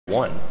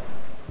One.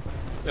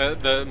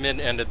 The mid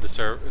ended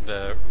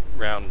the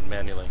round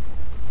manually.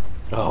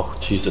 Oh,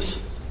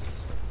 Jesus.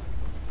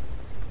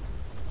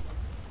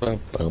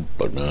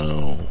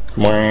 No.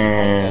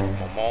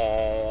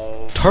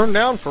 Turn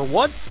down for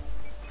what?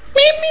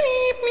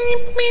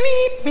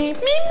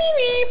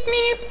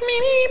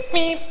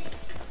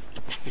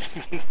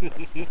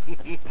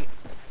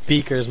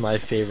 Beaker's my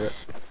favorite.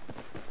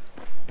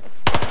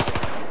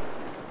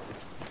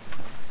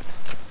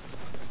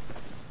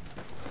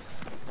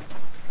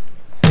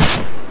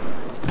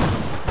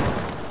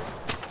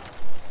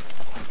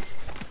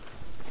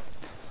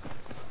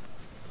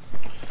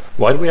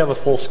 Why do we have a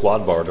full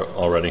squad bar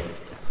already?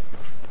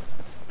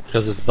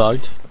 Because it's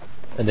bugged.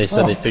 And they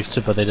said they fixed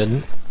it, but they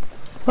didn't.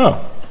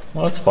 Oh,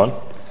 well, that's fun.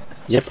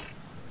 Yep.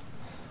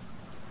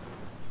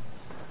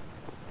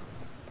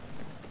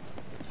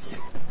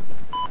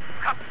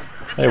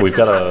 Hey, we've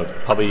got a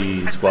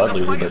hubby squad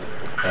leader that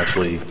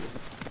actually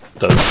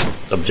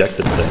does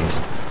objective things.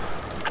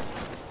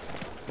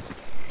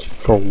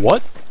 For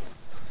what?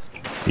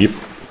 Yep.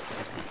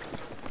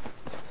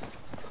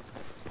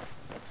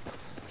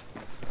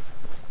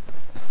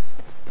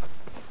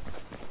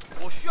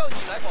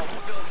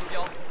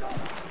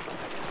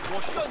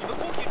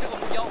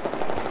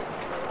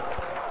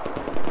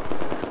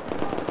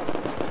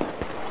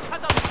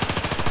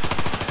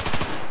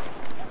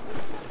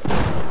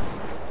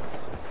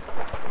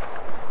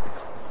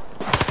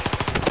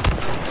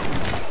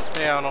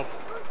 Hey, Arnold.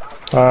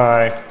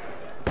 Hi.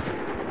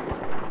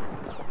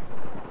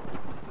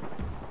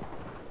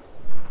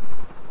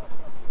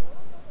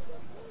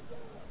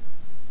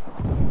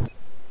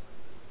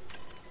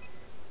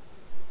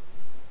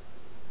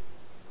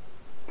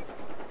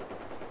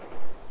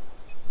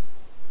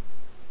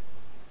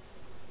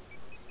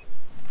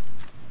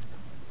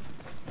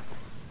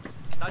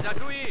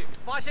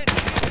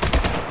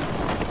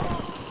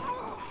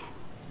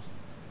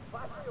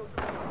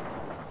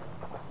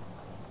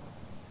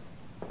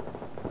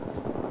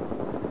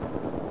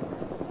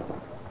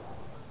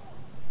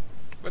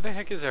 Where the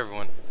heck is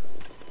everyone?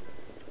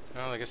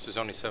 Well, I guess there's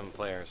only 7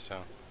 players, so.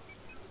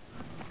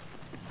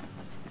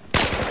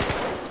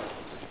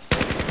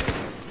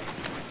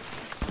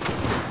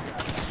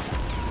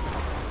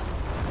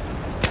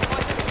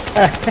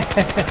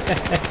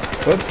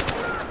 Whoops.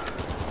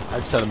 I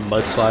just had a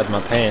mudslide in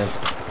my pants.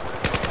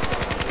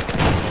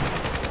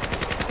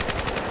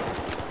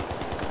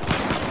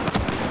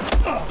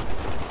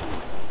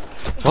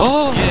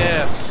 Oh!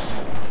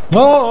 Yes!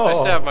 Oh! I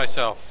stabbed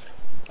myself.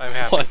 I'm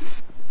happy.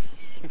 What?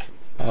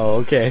 Oh,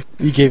 okay.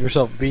 You gave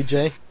yourself a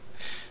BJ?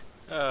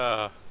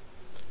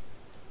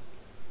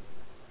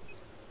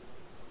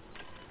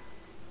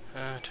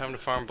 Time to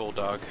farm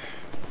Bulldog.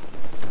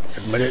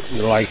 Admit it,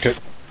 you liked it.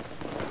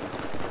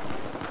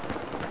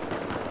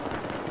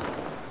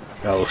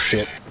 Oh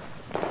shit.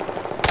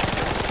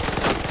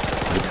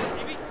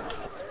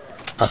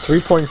 A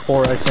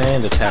 3.4x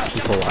and a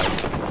tactical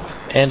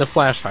light. And a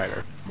flash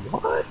hider.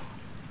 What?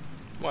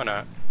 Why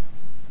not?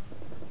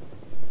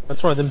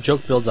 That's one of them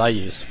joke builds I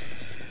use.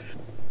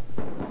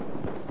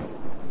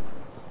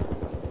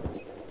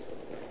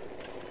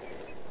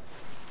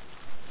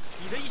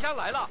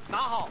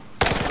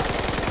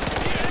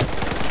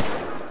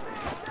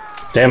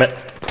 Damn it.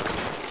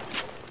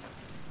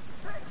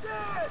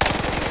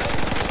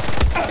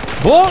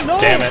 Oh no!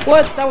 Damn it.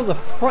 What? That was a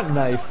front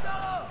knife.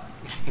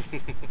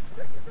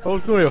 Oh,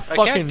 going to I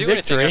fucking can't do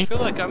victory. anything. I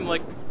feel like I'm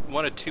like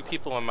one of 2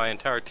 people on my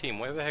entire team.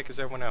 Where the heck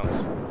is everyone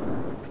else?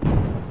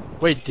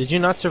 Wait, did you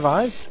not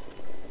survive?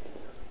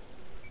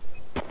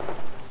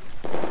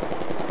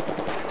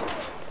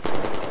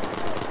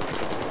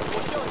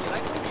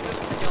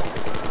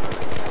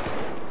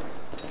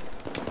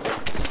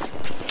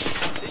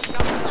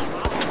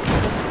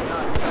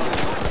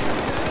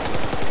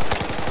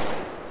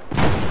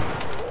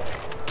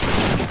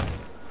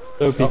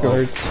 So Pico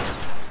hurts.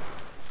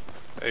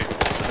 Hey.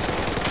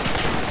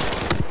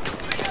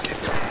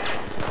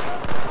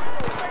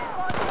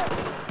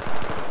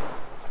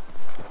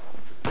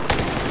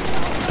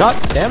 God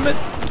damn it! I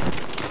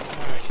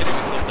can't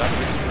even kill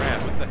Dr.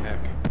 Strand. What the heck?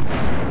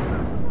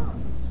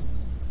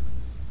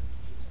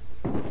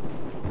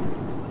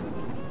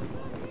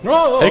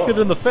 Oh. Take it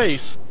in the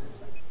face.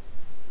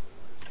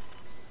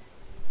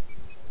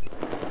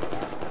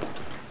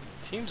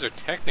 Teams are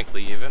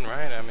technically even,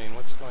 right? I mean,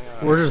 what's going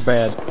on? We're just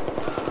bad.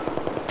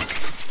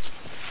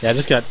 Yeah, I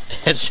just got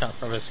headshot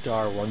from a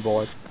scar, one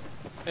bullet.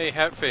 Hey,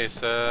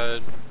 Hatface,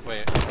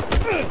 wait.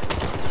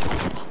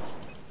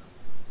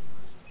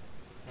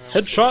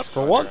 Headshot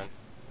for what?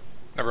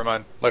 Never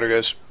mind. Later,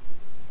 guys.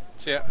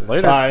 See ya.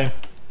 Later. Bye.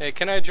 Hey,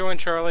 can I join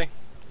Charlie?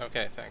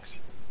 Okay, thanks.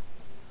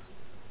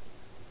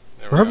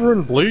 There we go.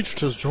 Reverend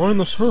Bleached has joined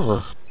the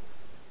server.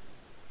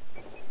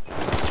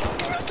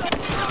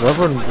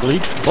 Reverend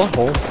Bleached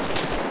Butthole.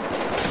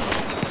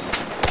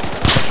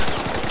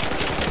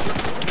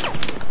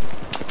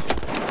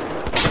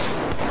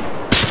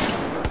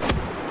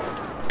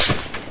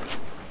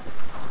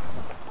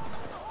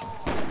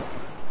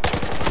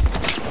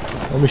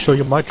 Let me show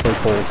you my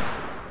chokehold.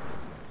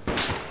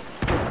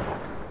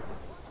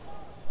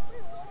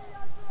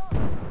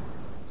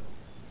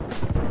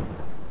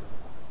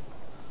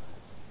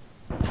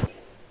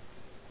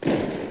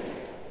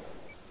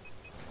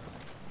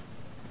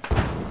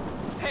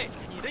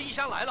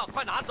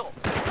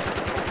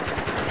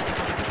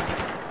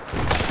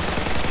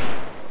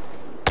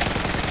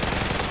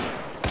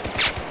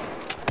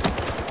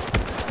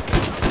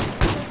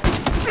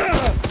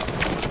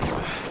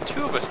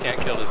 Two of us can't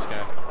kill this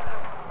guy.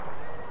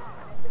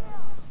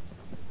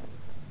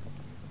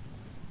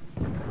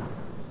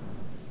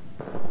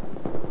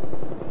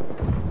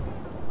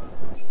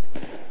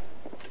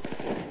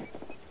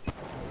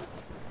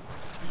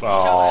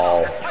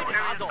 Oh.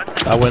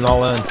 I went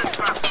all in.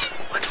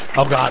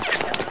 Oh god.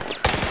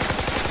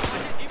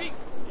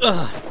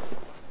 Ugh.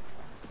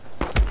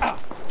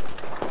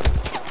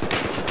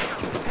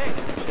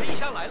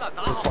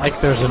 It's like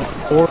there's an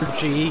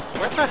orgy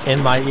in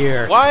my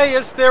ear. Why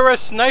is there a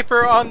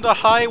sniper on the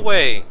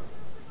highway?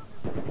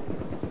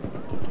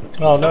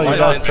 Oh no, Someone you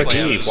guys took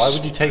plans. E. Why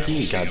would you take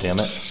E,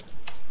 goddammit?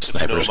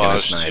 Sniper's gonna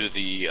homage snipe. to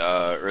the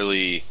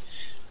early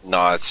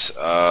knots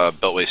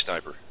Beltway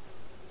sniper.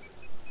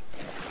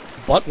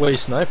 Buttway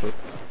sniper.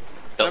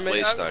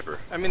 Beltway sniper.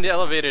 I mean the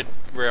elevated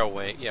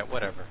railway. Yeah,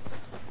 whatever.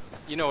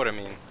 You know what I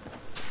mean.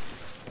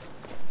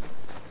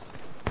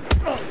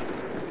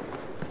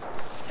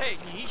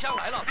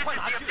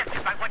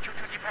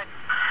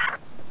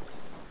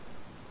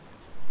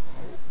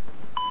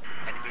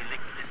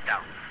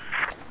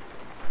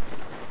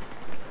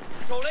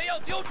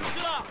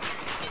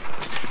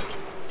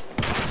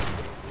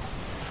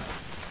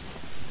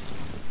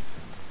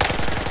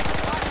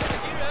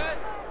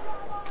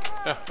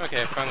 Oh,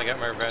 okay, I finally got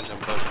my revenge on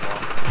both of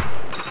them.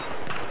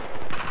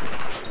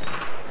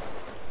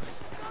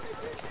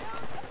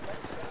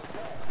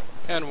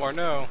 And more,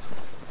 no.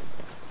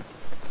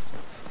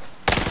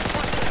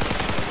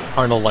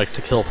 Arnold likes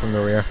to kill from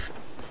the rear.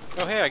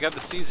 Oh hey, I got the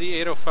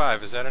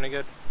CZ-805. Is that any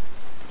good?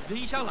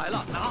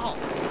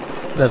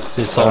 That's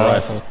the assault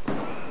rifle.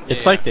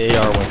 It's like the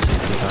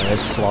AR-169.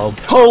 It's slow.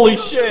 Holy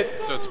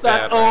shit! So it's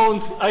That bad, right?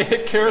 owns! I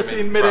hit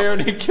kerosene midair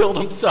and he killed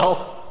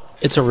himself.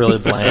 It's a really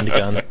bland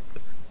gun.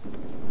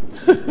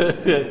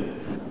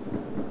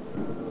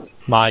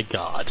 My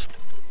god.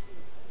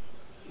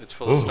 It's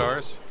full of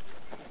stars.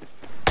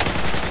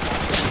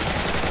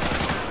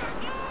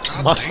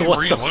 What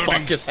the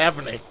fuck is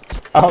happening?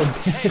 Oh,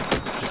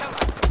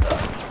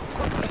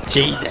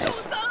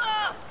 Jesus.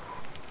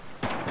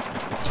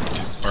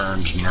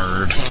 Burned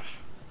nerd.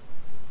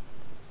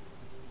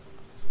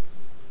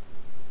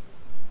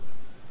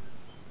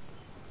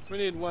 We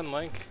need one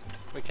link.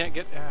 We can't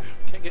get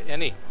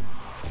any.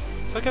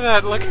 Look at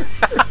that! Look at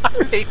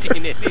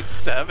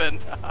 1887.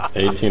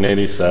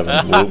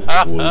 1887. Whoop,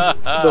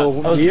 whoop. that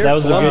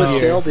was a good year.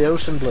 Sailed the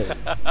ocean blue.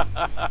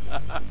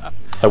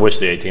 I wish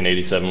the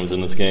 1887 was in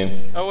this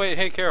game. Oh wait,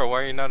 hey Carol,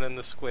 why are you not in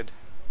the squid?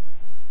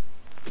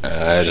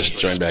 I just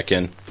joined back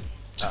in.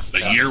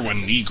 The year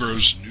when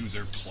Negroes knew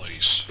their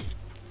place.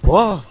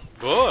 Whoa.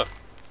 Whoa!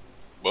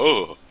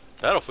 Whoa.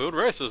 Battlefield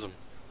racism.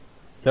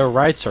 Their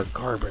rights are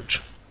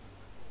garbage.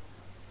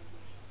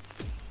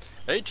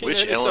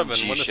 1887,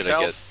 LMG when the should I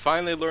South get?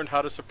 finally learned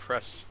how to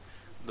suppress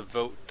the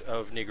vote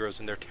of Negroes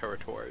in their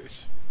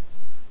territories.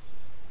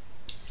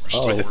 We're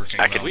still working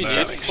I could on We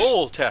that. need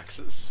poll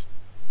taxes.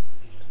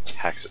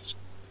 Taxes.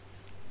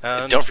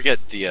 And Don't forget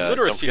the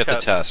literacy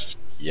tests. test.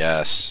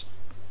 Yes.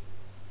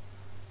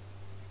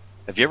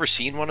 Have you ever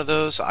seen one of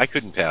those? I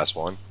couldn't pass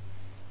one.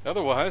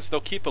 Otherwise,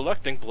 they'll keep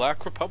electing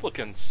black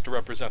Republicans to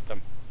represent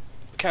them.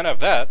 We can't have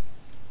that.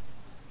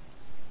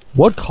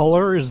 What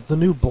color is the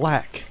new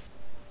black?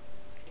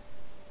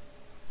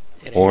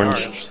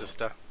 Orange.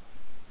 sister.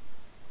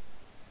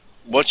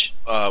 Which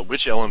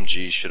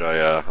LMG should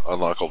I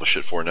unlock all the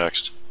shit for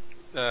next?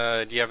 Do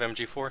you have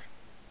MG4?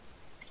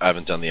 I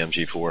haven't done the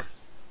MG4.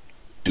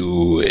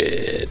 Do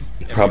it.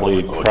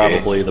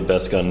 Probably the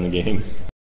best gun in the game.